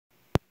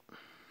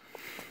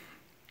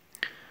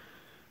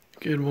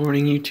Good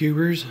morning,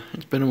 YouTubers.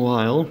 It's been a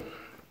while.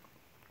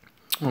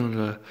 I wanted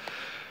to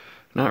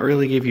not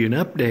really give you an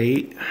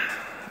update.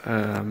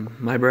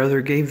 My brother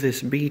gave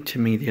this bee to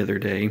me the other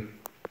day.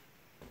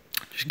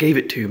 Just gave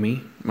it to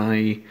me.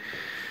 My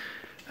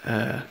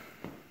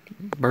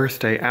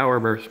birthday, our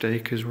birthday,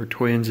 because we're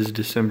twins, is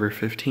December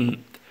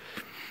 15th.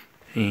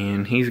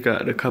 And he's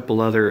got a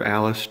couple other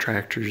Alice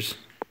tractors.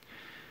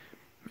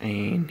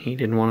 And he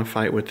didn't want to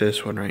fight with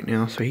this one right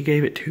now, so he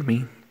gave it to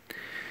me.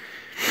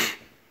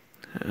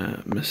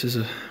 This is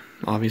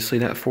obviously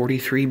that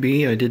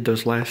 43B I did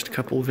those last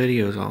couple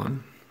videos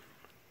on.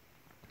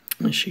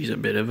 She's a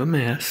bit of a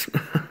mess.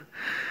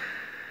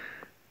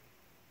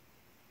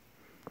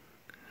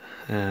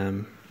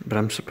 But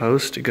I'm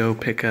supposed to go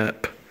pick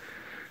up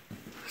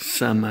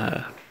some,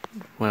 I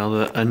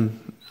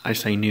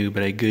say new,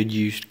 but a good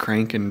used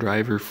crank and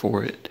driver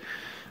for it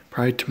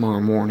probably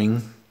tomorrow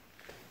morning.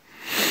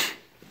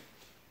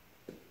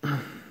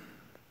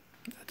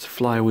 That's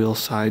flywheel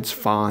side's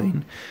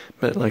fine,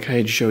 but like I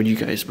had showed you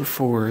guys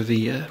before,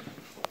 the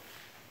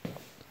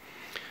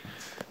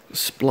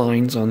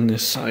splines on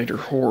this side are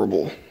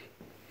horrible.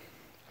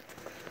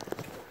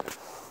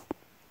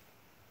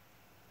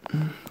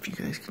 If you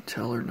guys can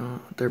tell or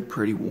not, they're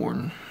pretty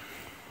worn.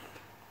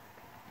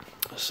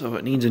 So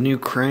it needs a new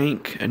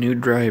crank, a new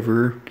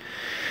driver.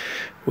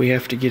 We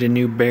have to get a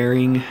new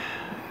bearing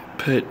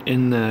put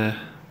in the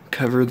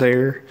cover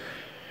there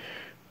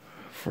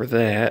for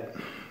that,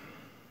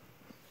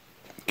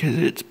 because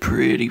it's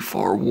pretty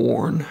far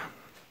worn.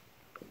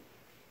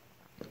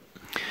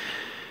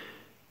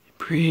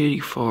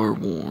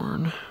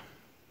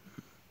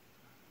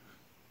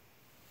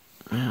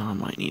 Well, I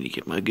might need to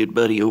get my good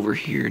buddy over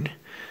here and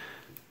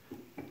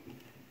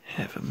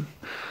have him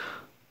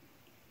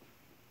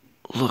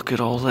look at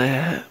all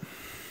that.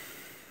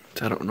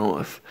 I don't know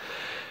if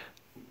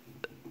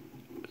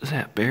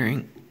that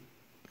bearing,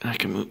 I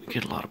can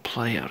get a lot of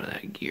play out of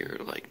that gear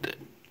like that.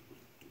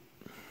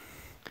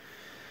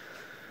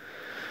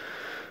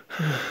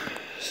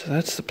 So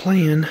that's the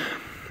plan.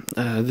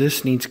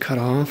 This needs cut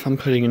off. I'm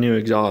putting a new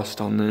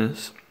exhaust on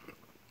this.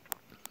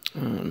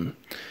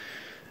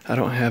 I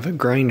don't have a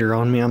grinder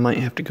on me. I might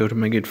have to go to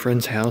my good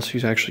friend's house,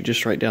 who's actually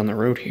just right down the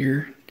road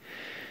here,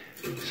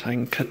 so I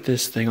can cut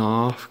this thing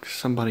off, 'cause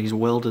somebody's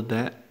welded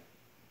that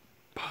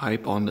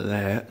pipe onto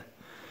that.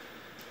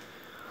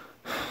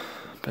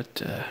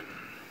 But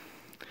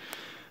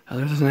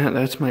other than that,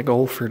 that's my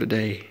goal for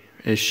today.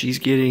 Is she's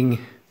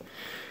getting,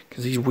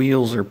 because these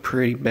wheels are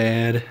pretty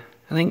bad.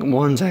 I think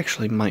one's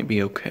actually might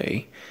be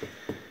okay.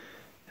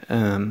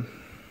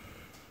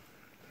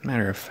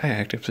 Matter of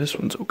fact, if this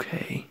one's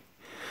okay,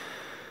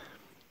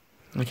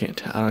 I can't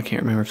tell. I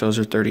can't remember if those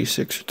are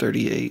 36 or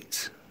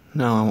 38s.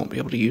 No, I won't be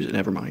able to use it.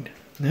 Never mind.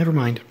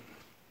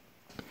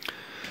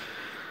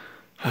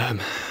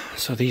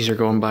 So these are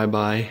going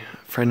bye-bye.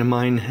 A friend of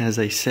mine has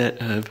a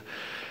set of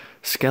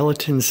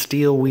skeleton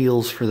steel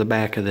wheels for the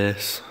back of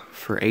this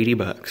for 80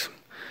 bucks.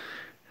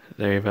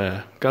 They've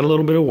got a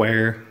little bit of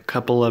wear. A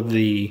couple of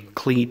the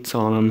cleats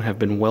on them have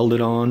been welded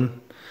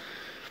on.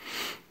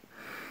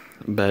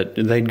 But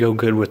they'd go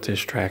good with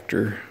this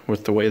tractor,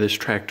 with the way this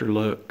tractor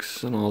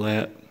looks and all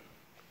that.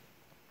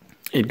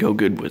 It'd go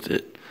good with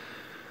it.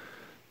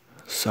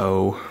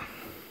 So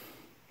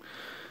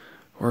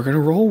we're gonna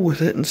roll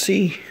with it and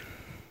see.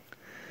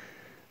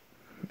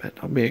 But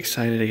I'll be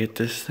excited to get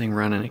this thing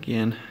running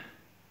again.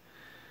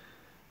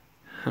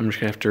 I'm just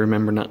gonna have to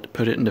remember not to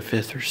put it into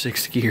 5th or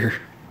 6th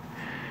gear.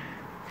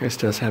 This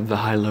does have the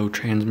high-low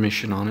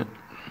transmission on it.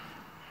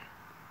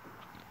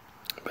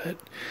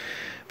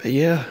 But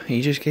yeah,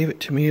 he just gave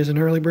it to me as an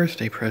early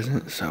birthday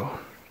present, so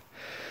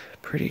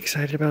pretty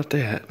excited about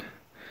that.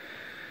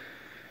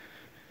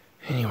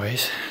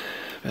 Anyways,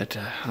 but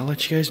I'll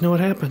let you guys know what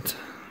happens.